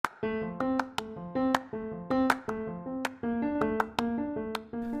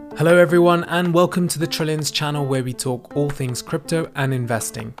Hello everyone and welcome to the Trillions channel where we talk all things crypto and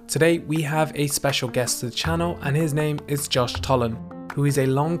investing. Today we have a special guest to the channel and his name is Josh Tollen, who is a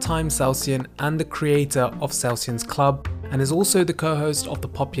long-time Celsian and the creator of Celsians Club and is also the co-host of the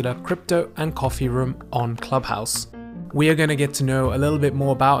popular Crypto and Coffee Room on Clubhouse. We are going to get to know a little bit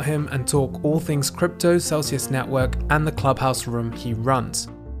more about him and talk all things crypto, Celsius Network and the Clubhouse room he runs.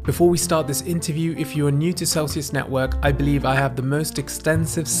 Before we start this interview, if you are new to Celsius Network, I believe I have the most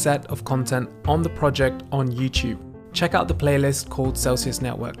extensive set of content on the project on YouTube. Check out the playlist called Celsius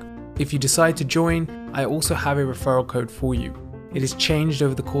Network. If you decide to join, I also have a referral code for you. It has changed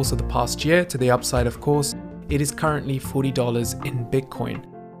over the course of the past year to the upside, of course. It is currently $40 in Bitcoin.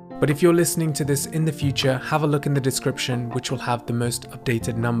 But if you're listening to this in the future, have a look in the description, which will have the most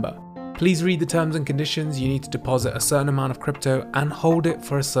updated number. Please read the terms and conditions. You need to deposit a certain amount of crypto and hold it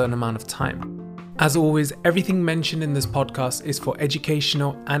for a certain amount of time. As always, everything mentioned in this podcast is for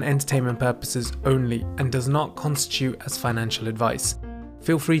educational and entertainment purposes only and does not constitute as financial advice.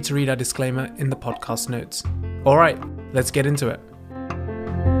 Feel free to read our disclaimer in the podcast notes. All right, let's get into it.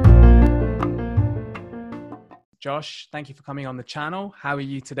 Josh, thank you for coming on the channel. How are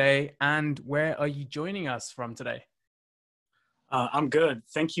you today? And where are you joining us from today? I'm good.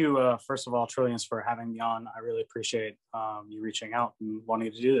 Thank you, first of all, Trillions, for having me on. I really appreciate you reaching out and wanting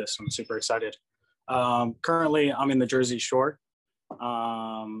to do this. I'm super excited. Currently, I'm in the Jersey Shore,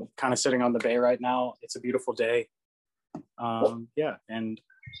 kind of sitting on the bay right now. It's a beautiful day. I'm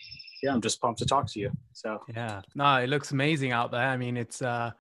just pumped to talk to you. So yeah, no, it looks amazing out there. I mean, it's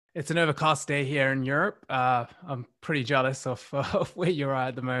an overcast day here in Europe. I'm pretty jealous of where you're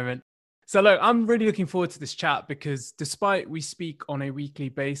at the moment. So look, I'm really looking forward to this chat because despite we speak on a weekly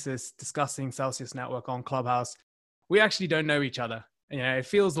basis discussing Celsius Network on Clubhouse, we actually don't know each other. You know, it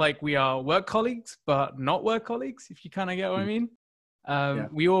feels like we are work colleagues, but not work colleagues, if you kind of get what I mean.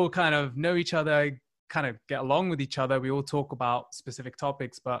 We all kind of know each other, kind of get along with each other. We all talk about specific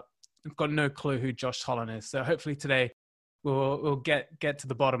topics, but I've got no clue who Josh Tollen is. So hopefully today we'll get to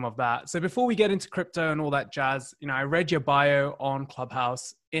the bottom of that. So before we get into crypto and all that jazz, you know, I read your bio on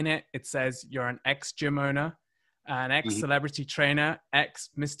Clubhouse. In it, it says you're an ex-gym owner, an ex-celebrity trainer,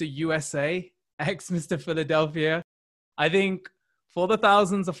 ex-Mr. USA, ex-Mr. Philadelphia. I think for the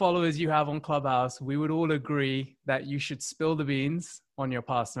thousands of followers you have on Clubhouse, we would all agree that you should spill the beans on your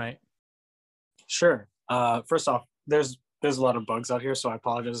past, mate. Sure. First off, there's a lot of bugs out here, so I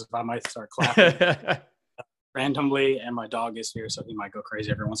apologize if I might start clapping randomly, and my dog is here, so he might go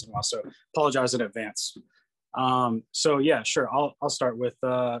crazy every once in a while. So apologize in advance. So yeah, sure. I'll start with,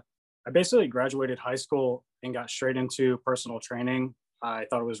 I basically graduated high school and got straight into personal training. I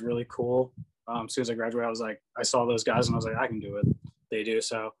thought it was really cool. As soon as I graduated, I saw those guys and I was like, I can do it. They do.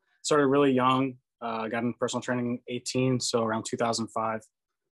 So started really young, got into personal training 18. So around 2005,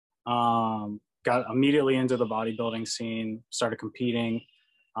 got immediately into the bodybuilding scene, started competing,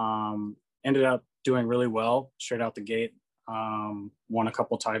 ended up doing really well straight out the gate. Won a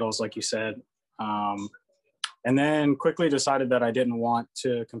couple titles, like you said. And then quickly decided that I didn't want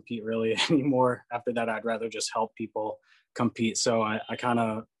to compete really anymore. After that, I'd rather just help people compete. So I kind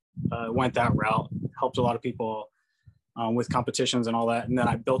of went that route, helped a lot of people with competitions and all that. And then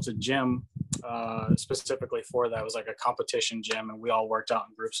I built a gym specifically for that. It was like a competition gym, and we all worked out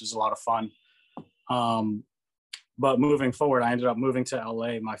in groups. It was a lot of fun. But moving forward, I ended up moving to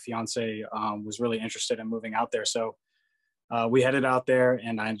LA. My fiance was really interested in moving out there. So we headed out there,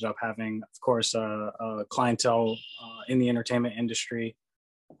 and I ended up having, of course, a clientele in the entertainment industry.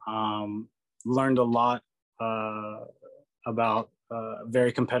 Learned a lot about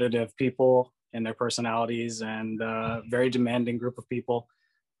very competitive people and their personalities, and very demanding group of people.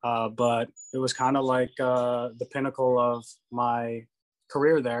 But it was kind of like the pinnacle of my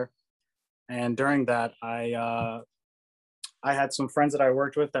career there. And during that, I had some friends that I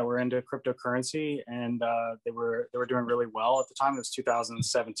worked with that were into cryptocurrency, and they were doing really well at the time. It was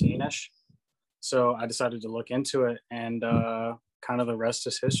 2017-ish. So I decided to look into it, and kind of the rest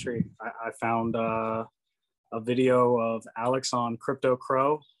is history. I found a video of Alex on Crypto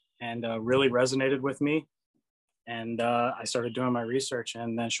Crow, and really resonated with me. And I started doing my research,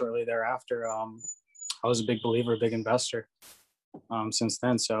 and then shortly thereafter, I was a big believer, a big investor since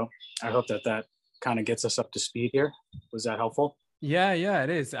then. So I hope that kind of gets us up to speed here. Was that helpful? Yeah, it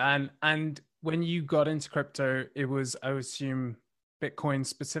is. And when you got into crypto, it was, I would assume, Bitcoin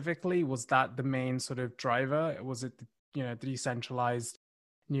specifically. Was that the main sort of driver? Was it, the decentralized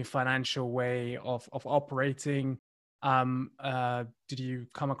new financial way of operating? Did you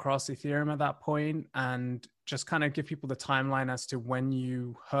come across Ethereum at that point? And just kind of give people the timeline as to when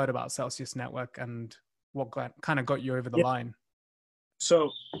you heard about Celsius Network and what kind of got you over the line.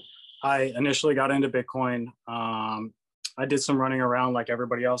 So I initially got into Bitcoin. I did some running around like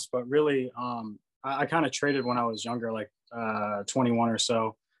everybody else, but really, I kind of traded when I was younger, like 21 or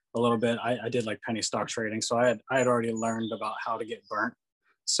so, a little bit. I did like penny stock trading. So I had already learned about how to get burnt.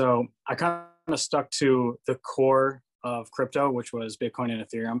 So I kind of stuck to the core of crypto, which was Bitcoin and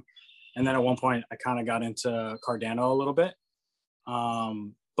Ethereum. And then at one point I kind of got into Cardano a little bit.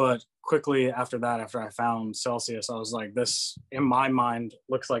 But quickly after that, after I found Celsius, I was like, this in my mind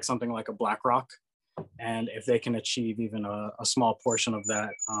looks like something like a BlackRock. And if they can achieve even a small portion of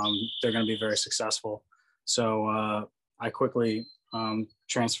that, they're going to be very successful. So I quickly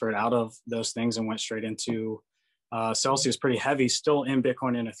transferred out of those things and went straight into Celsius, pretty heavy, still in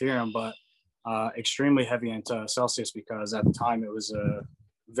Bitcoin and Ethereum, but extremely heavy into Celsius because at the time it was a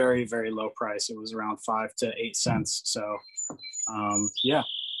very, very low price. It was around 5 to 8 cents. So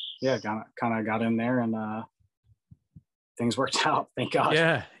kind of got in there and things worked out. Thank God.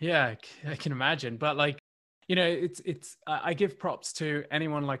 Yeah, I can imagine. But like, you know, it's I give props to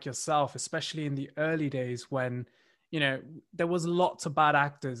anyone like yourself, especially in the early days when, you know, there was lots of bad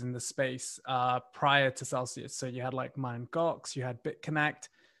actors in the space prior to Celsius. So you had like Mt. Gox, you had BitConnect.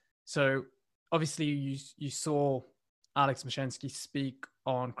 So obviously you saw Alex Mashinsky speak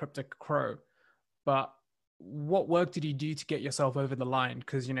on Crypto Crow, but what work did you do to get yourself over the line?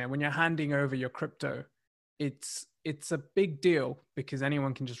 Because, you know, when you're handing over your crypto, it's a big deal because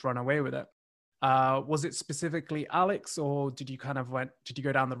anyone can just run away with it. Was it specifically Alex, or did you go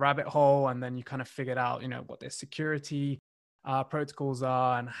down the rabbit hole and then you kind of figured out, you know, what their security protocols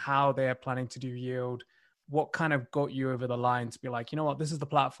are and how they're planning to do yield? What kind of got you over the line to be like, you know what, this is the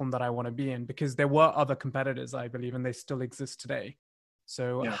platform that I want to be in? Because there were other competitors, I believe, and they still exist today.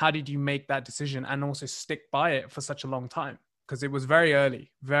 So how did you make that decision and also stick by it for such a long time? Because it was very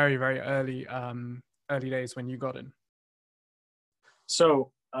early, very, very early, early days when you got in.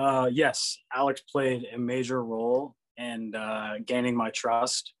 So yes, Alex played a major role in gaining my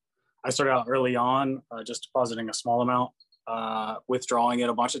trust. I started out early on, just depositing a small amount, withdrawing it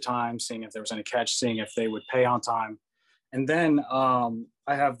a bunch of times, seeing if there was any catch, seeing if they would pay on time. And then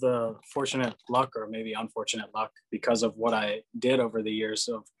I have the fortunate luck, or maybe unfortunate luck, because of what I did over the years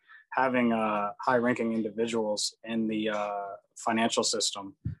of having high-ranking individuals in the financial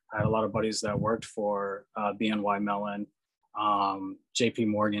system. I had a lot of buddies that worked for BNY Mellon, JP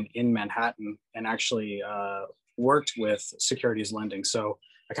Morgan in Manhattan, and actually worked with securities lending. So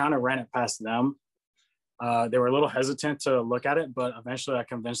I kind of ran it past them. They were a little hesitant to look at it, but eventually I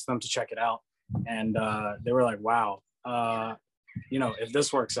convinced them to check it out. And they were like, wow, you know, if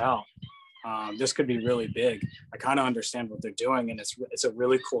this works out, this could be really big. I kind of understand what they're doing, and it's a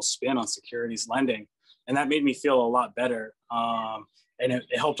really cool spin on securities lending. And that made me feel a lot better. And it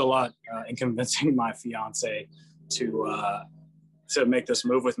helped a lot in convincing my fiance to make this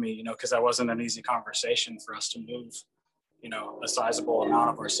move with me, you know, because that wasn't an easy conversation for us to move, you know, a sizable amount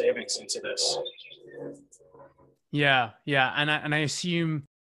of our savings into this. Yeah. And I assume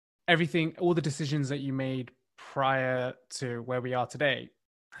all the decisions that you made prior to where we are today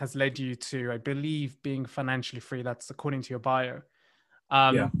has led you to, I believe, being financially free. That's according to your bio.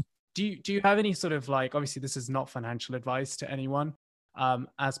 Do you have any sort of, like, obviously this is not financial advice to anyone,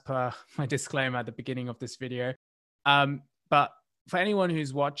 as per my disclaimer at the beginning of this video. But for anyone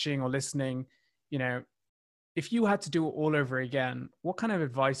who's watching or listening, you know, if you had to do it all over again, what kind of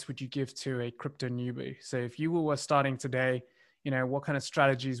advice would you give to a crypto newbie? So if you were starting today, you know, what kind of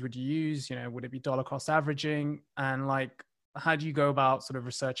strategies would you use? You know, would it be dollar cost averaging? And like, how do you go about sort of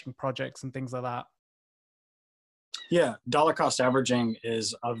researching projects and things like that? Yeah, dollar cost averaging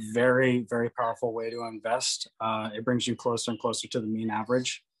is a very, very powerful way to invest. It brings you closer and closer to the mean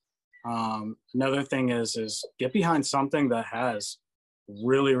average. Another thing is get behind something that has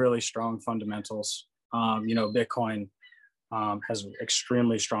really, really strong fundamentals. You know, Bitcoin has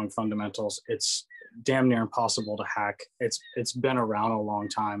extremely strong fundamentals. It's damn near impossible to hack. It's been around a long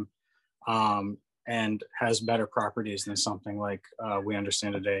time, and has better properties than something like we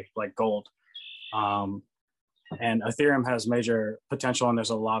understand today, like gold. And Ethereum has major potential, and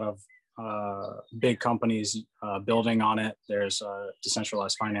there's a lot of big companies building on it. There's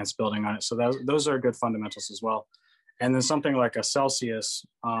decentralized finance building on it. So those are good fundamentals as well. And then something like a Celsius,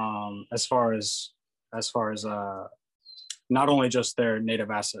 as far as not only just their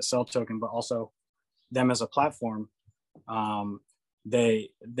native asset cell token, but also them as a platform, they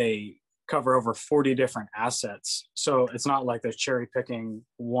cover over 40 different assets. So it's not like they're cherry picking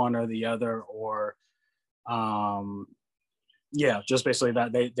one or the other, or just basically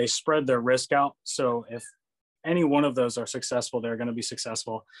that they spread their risk out. So if any one of those are successful, they're going to be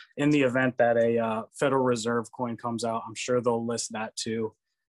successful. In the event that a Federal Reserve coin comes out, I'm sure they'll list that too,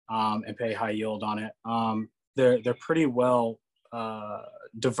 and pay high yield on it. They're pretty well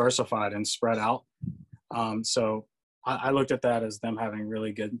diversified and spread out. So I looked at that as them having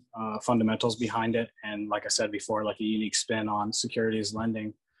really good fundamentals behind it. And like I said before, like a unique spin on securities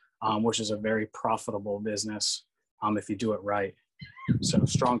lending, which is a very profitable business if you do it right. So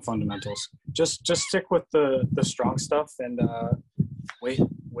strong fundamentals. Just stick with the strong stuff and wait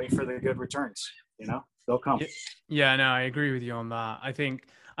for the good returns. You know, they'll come. Yeah, no, I agree with you on that. I think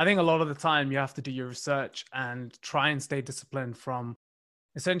a lot of the time you have to do your research and try and stay disciplined from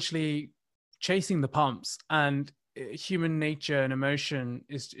essentially chasing the pumps. And human nature and emotion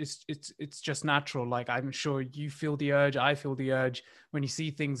is it's just natural. Like, I'm sure you feel the urge, I feel the urge. When you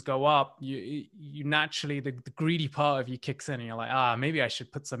see things go up, you naturally, the greedy part of you kicks in and you're like, maybe I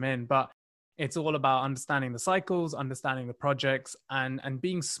should put some in. But it's all about understanding the cycles, understanding the projects, and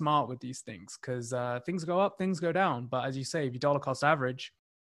being smart with these things, because things go up, things go down. But as you say, if you dollar cost average,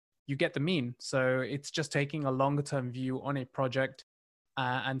 you get the mean. So it's just taking a longer term view on a project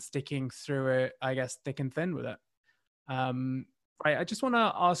and sticking through it, I guess, thick and thin with it. Right. I just want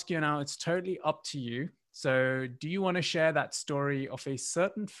to ask you now, it's totally up to you. So do you want to share that story of a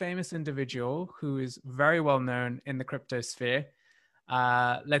certain famous individual who is very well known in the crypto sphere?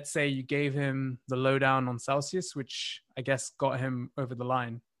 Let's say you gave him the lowdown on Celsius, which I guess got him over the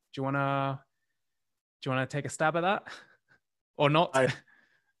line. Do you want to take a stab at that or not?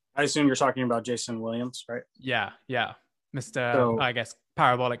 I assume you're talking about Jason Williams, right? Yeah. Mr. I guess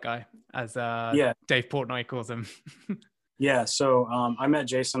parabolic guy, as Dave Portnoy calls him. Yeah. So I met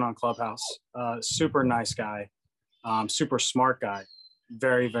Jason on Clubhouse. Super nice guy, super smart guy,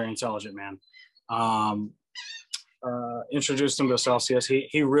 very, very intelligent man. Introduced him to Celsius.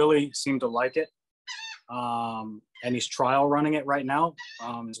 He really seemed to like it. And he's trial running it right now,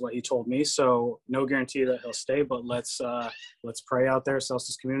 is what he told me. So no guarantee that he'll stay, but let's pray out there,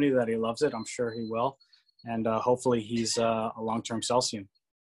 Celsius community, that he loves it. I'm sure he will. And hopefully he's a long-term Celsian.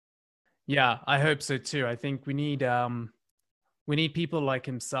 Yeah, I hope so too. I think we need people like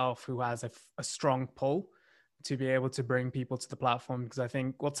himself who has a strong pull to be able to bring people to the platform, because I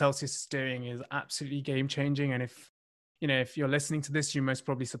think what Celsius is doing is absolutely game changing. And if you're listening to this, you most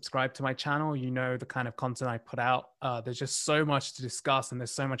probably subscribe to my channel, you know the kind of content I put out. There's just so much to discuss, and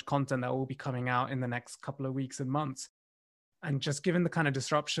there's so much content that will be coming out in the next couple of weeks and months. And just given the kind of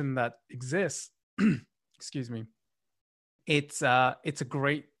disruption that exists, excuse me, it's a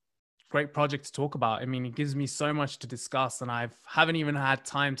great project to talk about. I mean, it gives me so much to discuss, and I haven't even had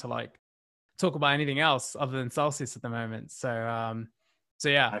time to talk about anything else other than Celsius at the moment. So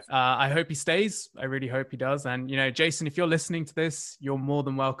yeah, I hope he stays. I really hope he does. And Jason, if you're listening to this, you're more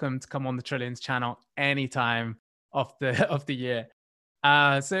than welcome to come on the Trillions channel anytime of the year.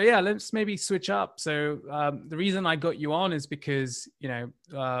 So yeah, let's maybe switch up. So the reason I got you on is because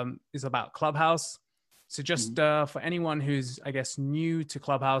it's about Clubhouse. So just for anyone who's, I guess, new to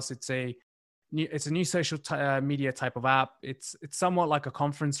Clubhouse, it's a new social media type of app. It's somewhat like a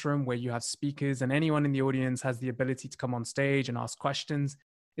conference room where you have speakers and anyone in the audience has the ability to come on stage and ask questions.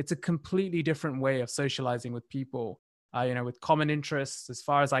 It's a completely different way of socializing with people, with common interests. As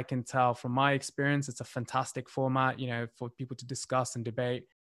far as I can tell from my experience, it's a fantastic format, for people to discuss and debate.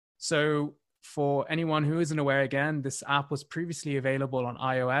 So for anyone who isn't aware, again, this app was previously available on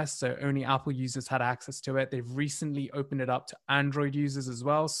iOS, so only Apple users had access to it. They've recently opened it up to Android users as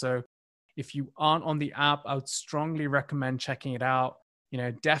well. So if you aren't on the app, I would strongly recommend checking it out.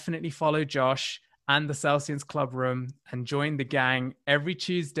 Definitely follow Josh and the Celsius Club Room and join the gang every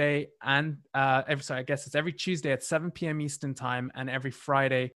Tuesday and every Tuesday at 7 p.m. Eastern time and every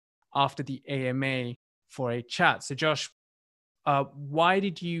Friday after the AMA for a chat. So Josh, why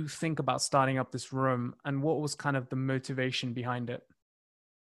did you think about starting up this room, and what was kind of the motivation behind it?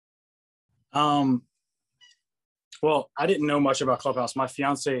 Well, I didn't know much about Clubhouse. My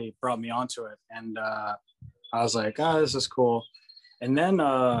fiance brought me onto it, and I was like, this is cool. And then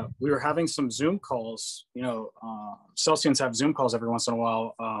we were having some Zoom calls. Celsians have Zoom calls every once in a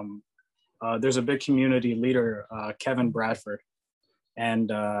while. There's a big community leader, Kevin Bradford,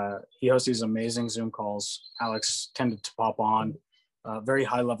 and he hosts these amazing Zoom calls. Alex tended to pop on, very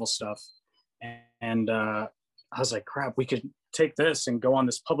high level stuff. And I was like, crap, we could take this and go on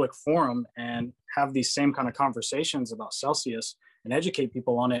this public forum and have these same kind of conversations about Celsius and educate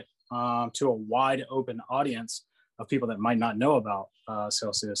people on it to a wide open audience of people that might not know about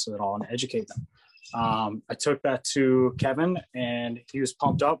Celsius at all, and educate them. I took that to Kevin, and he was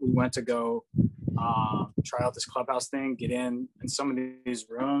pumped up. We went to go try out this Clubhouse thing, get in some of these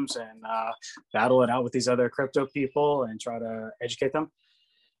rooms, and battle it out with these other crypto people and try to educate them.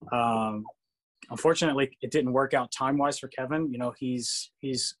 Unfortunately, it didn't work out time-wise for Kevin. You know, he's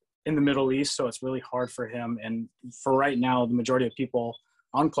in the Middle East, so it's really hard for him. And for right now, the majority of people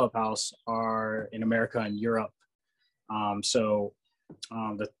on Clubhouse are in America and Europe. So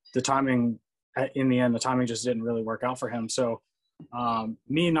the timing, in the end, the timing just didn't really work out for him. So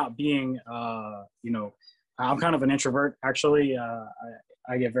me not being, you know, I'm kind of an introvert, actually.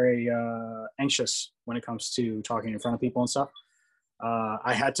 I get very anxious when it comes to talking in front of people and stuff.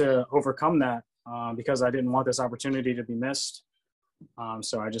 I had to overcome that because I didn't want this opportunity to be missed.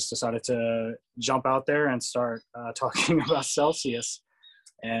 So I just decided to jump out there and start talking about Celsius.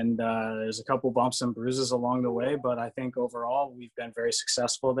 And there's a couple bumps and bruises along the way, but I think overall we've been very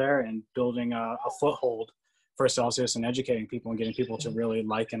successful there in building a foothold for Celsius and educating people and getting people to really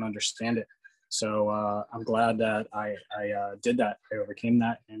like and understand it. So I'm glad that I did that. I overcame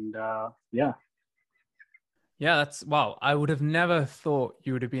that, and yeah. Yeah, that's wow. I would have never thought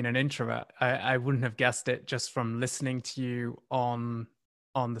you would have been an introvert. I wouldn't have guessed it just from listening to you on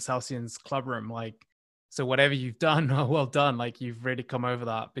the Celsius Club Room. Like, so whatever you've done, well done. Like, you've really come over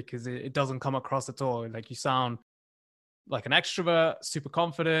that, because it doesn't come across at all. Like, you sound like an extrovert, super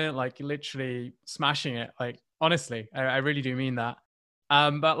confident, like literally smashing it. Like, honestly, I really do mean that.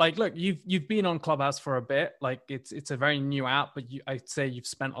 But like, look, you've been on Clubhouse for a bit. Like, it's a very new app, but I'd say you've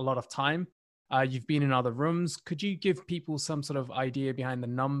spent a lot of time. You've been in other rooms. Could you give people some sort of idea behind the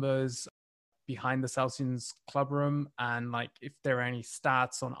numbers behind the Celsius Club Room, and like if there are any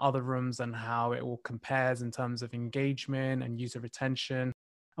stats on other rooms and how it all compares in terms of engagement and user retention,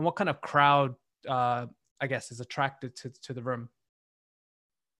 and what kind of crowd, I guess, is attracted to the room?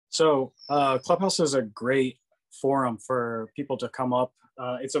 So Clubhouse is a great forum for people to come up.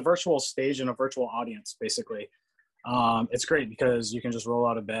 It's a virtual stage and a virtual audience, basically. It's great because you can just roll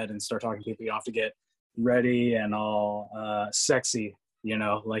out of bed and start talking to people. You don't have to get ready and all sexy, you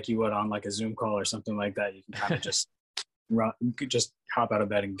know, like you would on like a Zoom call or something like that. You can kind of just just hop out of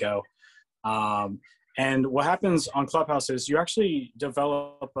bed and go. And what happens on Clubhouse is you actually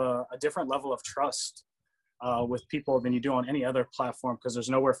develop a different level of trust with people than you do on any other platform, because there's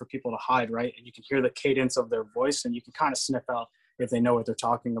nowhere for people to hide, right? And you can hear the cadence of their voice, and you can kind of sniff out if they know what they're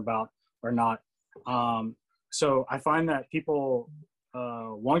talking about or not. So I find that people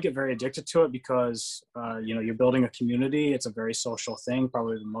won't get very addicted to it because, you know, you're building a community. It's a very social thing,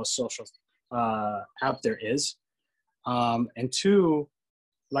 probably the most social app there is. And two,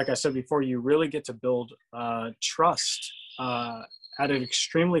 like I said before, you really get to build trust at an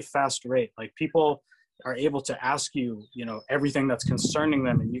extremely fast rate. Like, people are able to ask you, you know, everything that's concerning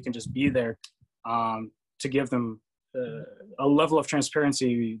them, and you can just be there to give them a level of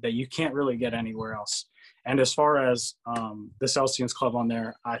transparency that you can't really get anywhere else. And as far as the Celsius Club on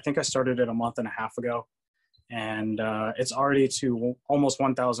there, I think I started it a month and a half ago, and it's already to almost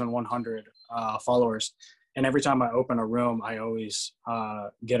 1,100 followers. And every time I open a room, I always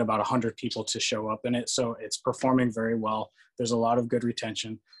get about 100 people to show up in it. So it's performing very well. There's a lot of good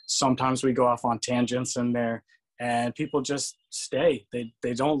retention. Sometimes we go off on tangents in there, and people just stay.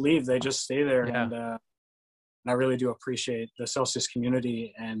 They don't leave. They just stay there. Yeah. And I really do appreciate the Celsius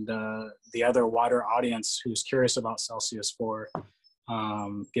community and the other wider audience who's curious about Celsius for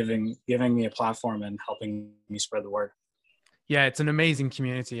giving me a platform and helping me spread the word. Yeah, it's an amazing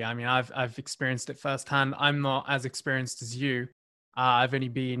community. I mean, I've experienced it firsthand. I'm not as experienced as you. I've only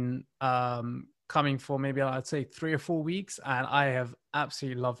been coming for maybe, I'd say, 3 or 4 weeks, and I have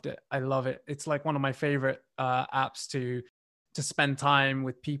absolutely loved it. I love it. It's like one of my favorite apps to spend time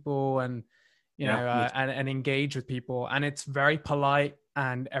with people and, you know, and engage with people. And it's very polite,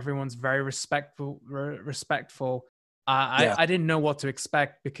 and everyone's very respectful. I didn't know what to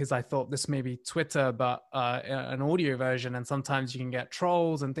expect, because I thought this may be Twitter, but an audio version, and sometimes you can get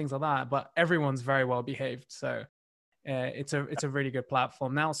trolls and things like that, but everyone's very well behaved. So it's a really good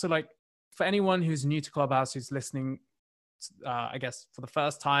platform now. So like, for anyone who's new to Clubhouse, who's listening, I guess for the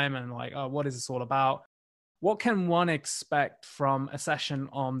first time, and like, oh, what is this all about? What can one expect from a session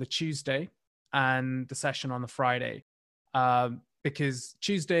on the Tuesday and the session on the Friday? Because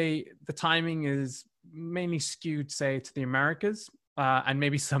Tuesday, the timing is mainly skewed, say, to the Americas, and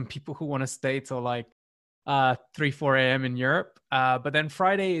maybe some people who want to stay till like 3-4 a.m. in Europe. But then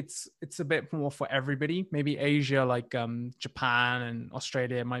Friday, it's a bit more for everybody. Maybe Asia, like Japan and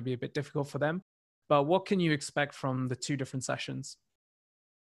Australia, might be a bit difficult for them. But what can you expect from the two different sessions?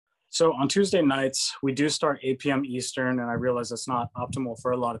 So on Tuesday nights, we do start 8 p.m. Eastern, and I realize that's not optimal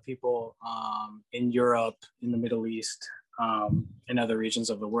for a lot of people in Europe, in the Middle East, in other regions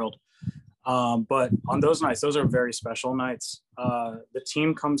of the world. But on those nights, those are very special nights. The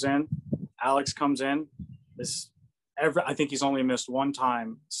team comes in, Alex comes in. I think he's only missed one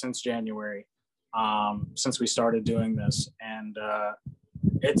time since January, since we started doing this, and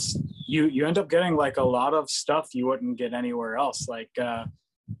it's you end up getting like a lot of stuff you wouldn't get anywhere else. Like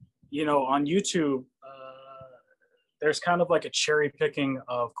on YouTube, there's kind of like a cherry picking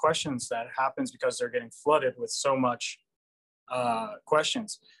of questions that happens because they're getting flooded with so much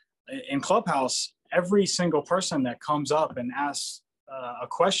questions. In Clubhouse, every single person that comes up and asks a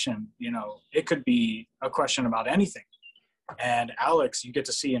question, it could be a question about anything. And Alex, you get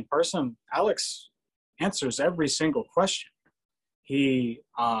to see in person, Alex answers every single question. He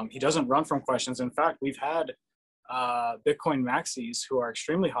doesn't run from questions. In fact, we've had Bitcoin maxis who are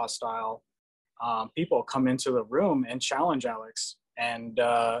extremely hostile people come into the room and challenge Alex. And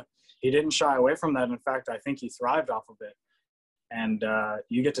he didn't shy away from that. In fact, I think he thrived off of it. And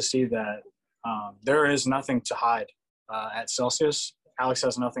you get to see that there is nothing to hide at Celsius. Alex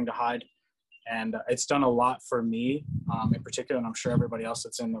has nothing to hide. And it's done a lot for me in particular, and I'm sure everybody else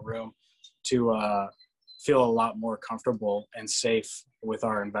that's in the room, to feel a lot more comfortable and safe with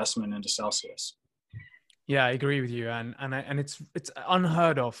our investment into Celsius. Yeah, I agree with you. And it's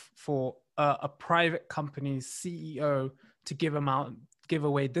unheard of for a private company's CEO to give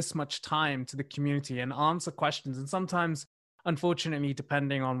away this much time to the community and answer questions. And sometimes, unfortunately,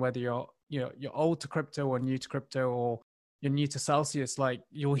 depending on whether you're old to crypto or new to crypto, or you're new to Celsius, like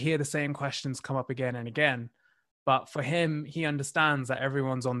you'll hear the same questions come up again and again. But for him, he understands that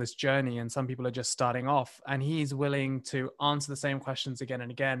everyone's on this journey and some people are just starting off, and he's willing to answer the same questions again and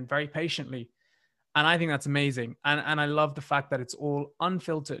again, very patiently. And I think that's amazing. And I love the fact that it's all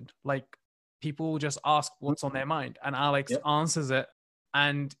unfiltered. Like people just ask what's on their mind, and Alex answers it.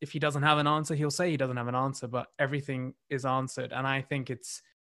 And if he doesn't have an answer, he'll say he doesn't have an answer, but everything is answered. And I think it's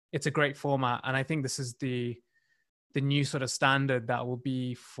a great format. And I think this is the new sort of standard that will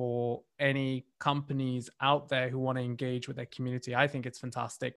be for any companies out there who want to engage with their community. I think it's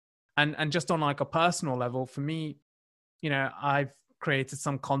fantastic. And just on like a personal level, for me, I've created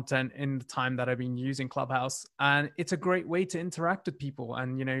some content in the time that I've been using Clubhouse, and it's a great way to interact with people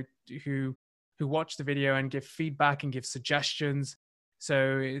and, who watch the video and give feedback and give suggestions.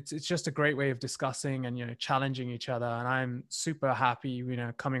 So it's just a great way of discussing and, challenging each other. And I'm super happy,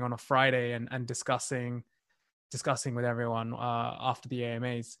 coming on a Friday and discussing with everyone after the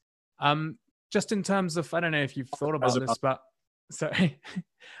AMAs. Just in terms of, I don't know if you've thought about this, but sorry.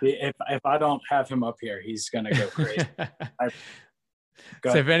 If I don't have him up here, he's going to go crazy.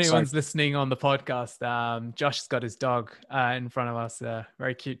 So if anyone's listening on the podcast, Josh's got his dog in front of us, a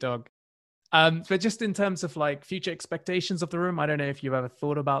very cute dog. But just in terms of like future expectations of the room, I don't know if you've ever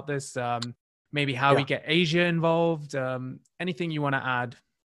thought about this, maybe how we get Asia involved, anything you want to add?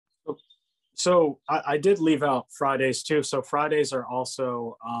 So I did leave out Fridays too. So Fridays are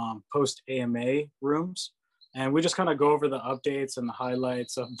also post AMA rooms, and we just kind of go over the updates and the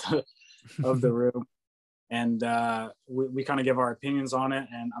highlights of the room, and we kind of give our opinions on it.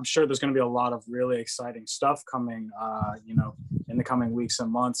 And I'm sure there's going to be a lot of really exciting stuff coming, in the coming weeks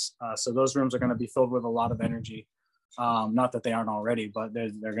and months. So those rooms are going to be filled with a lot of energy. Not that they aren't already, but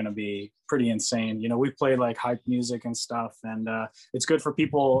they're going to be pretty insane. We play like hype music and stuff, and it's good for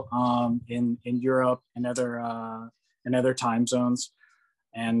people in Europe and other time zones.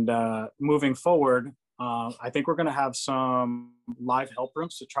 And moving forward, I think we're going to have some live help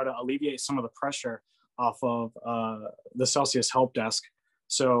rooms to try to alleviate some of the pressure off of the Celsius help desk.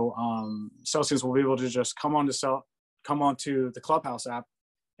 So Celsius will be able to just come onto the Clubhouse app.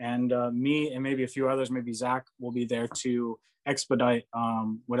 And me and maybe a few others, maybe Zach, will be there to expedite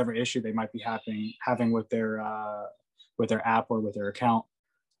whatever issue they might be having with their app or with their account.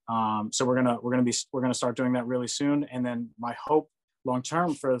 So we're gonna start doing that really soon. And then my hope long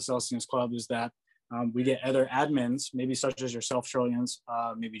term for the Celsius Club is that we get other admins, maybe such as yourself, Trillions,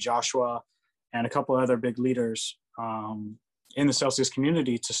 maybe Joshua, and a couple other big leaders in the Celsius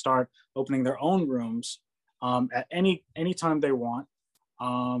community to start opening their own rooms at any time they want.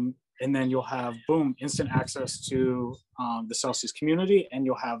 And then you'll have, boom, instant access to the Celsius community, and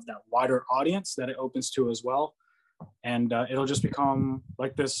you'll have that wider audience that it opens to as well. And it'll just become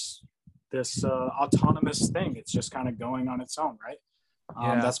like this autonomous thing. It's just kind of going on its own,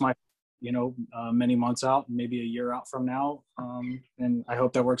 right? That's my, many months out, maybe a year out from now. And I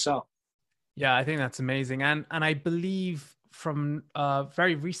hope that works out. Yeah, I think that's amazing. And I believe from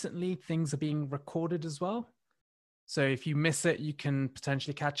very recently, things are being recorded as well. So if you miss it, you can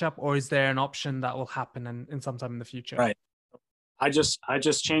potentially catch up, or is there an option that will happen in sometime in the future? Right. I just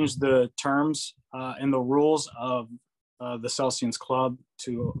changed the terms and the rules of the Celsians Club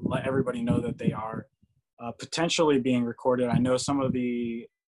to let everybody know that they are potentially being recorded. I know some of the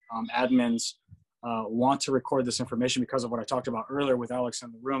admins want to record this information because of what I talked about earlier with Alex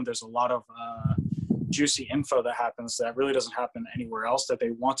in the room. There's a lot of juicy info that happens that really doesn't happen anywhere else, that they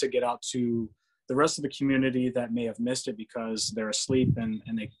want to get out to the rest of the community that may have missed it because they're asleep and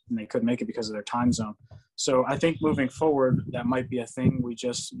they couldn't make it because of their time zone. So I think moving forward, that might be a thing. We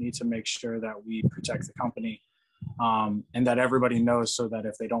just need to make sure that we protect the company and that everybody knows, so that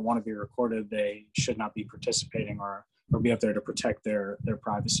if they don't want to be recorded, they should not be participating or be up there to protect their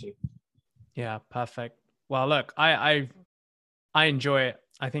privacy. Yeah, perfect. Well, look, I enjoy it.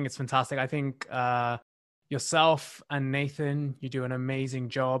 I think it's fantastic. I think yourself and Nathan, you do an amazing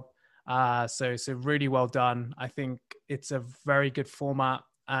job. So really well done. I think it's a very good format,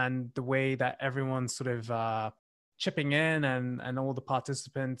 and the way that everyone's sort of chipping in and all the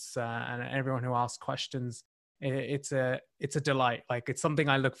participants and everyone who asks questions, it's a delight. Like, it's something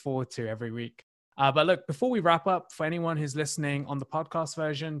I look forward to every week. But look, before we wrap up, for anyone who's listening on the podcast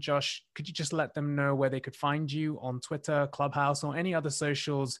version, Josh, could you just let them know where they could find you on Twitter, Clubhouse, or any other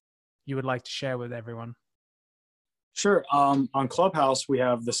socials you would like to share with everyone? Sure. On Clubhouse, we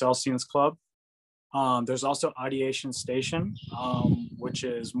have the Celsians Club. There's also Ideation Station, which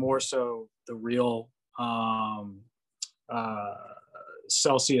is more so the real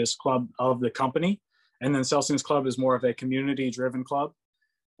Celsius Club of the company. And then Celsians Club is more of a community-driven club.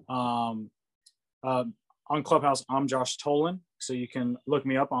 On Clubhouse, I'm Josh Tolan, so you can look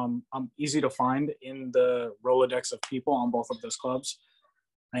me up. I'm easy to find in the Rolodex of people on both of those clubs.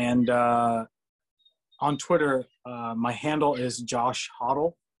 And on Twitter, my handle is Josh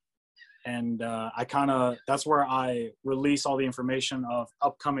Hoddle. And that's where I release all the information of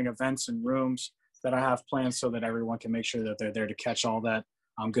upcoming events and rooms that I have planned, so that everyone can make sure that they're there to catch all that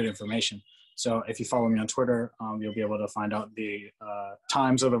good information. So if you follow me on Twitter, you'll be able to find out the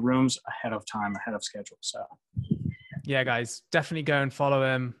times of the rooms ahead of schedule. So yeah, guys, definitely go and follow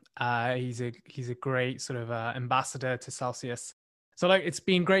him. He's a great sort of ambassador to Celsius. So like, it's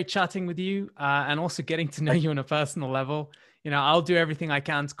been great chatting with you and also getting to know you on a personal level. You know, I'll do everything I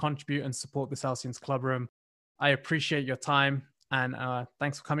can to contribute and support the Celsius Club Room. I appreciate your time, and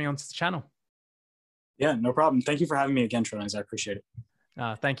thanks for coming onto the channel. Yeah, no problem. Thank you for having me again, Trillions. I appreciate it.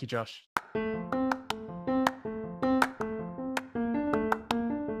 Thank you, Josh.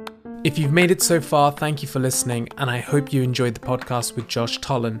 If you've made it so far, thank you for listening, and I hope you enjoyed the podcast with Josh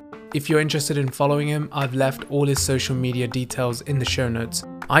Tolan. If you're interested in following him, I've left all his social media details in the show notes.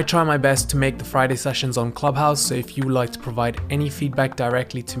 I try my best to make the Friday sessions on Clubhouse, so if you would like to provide any feedback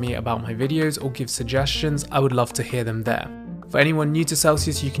directly to me about my videos or give suggestions, I would love to hear them there. For anyone new to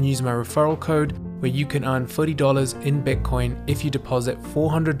Celsius, you can use my referral code, where you can earn $40 in Bitcoin if you deposit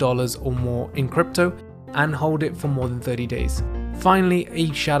 $400 or more in crypto and hold it for more than 30 days. Finally,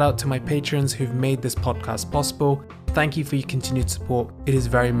 a shout out to my patrons who've made this podcast possible. Thank you for your continued support. It is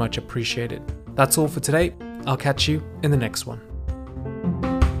very much appreciated. That's all for today. I'll catch you in the next one.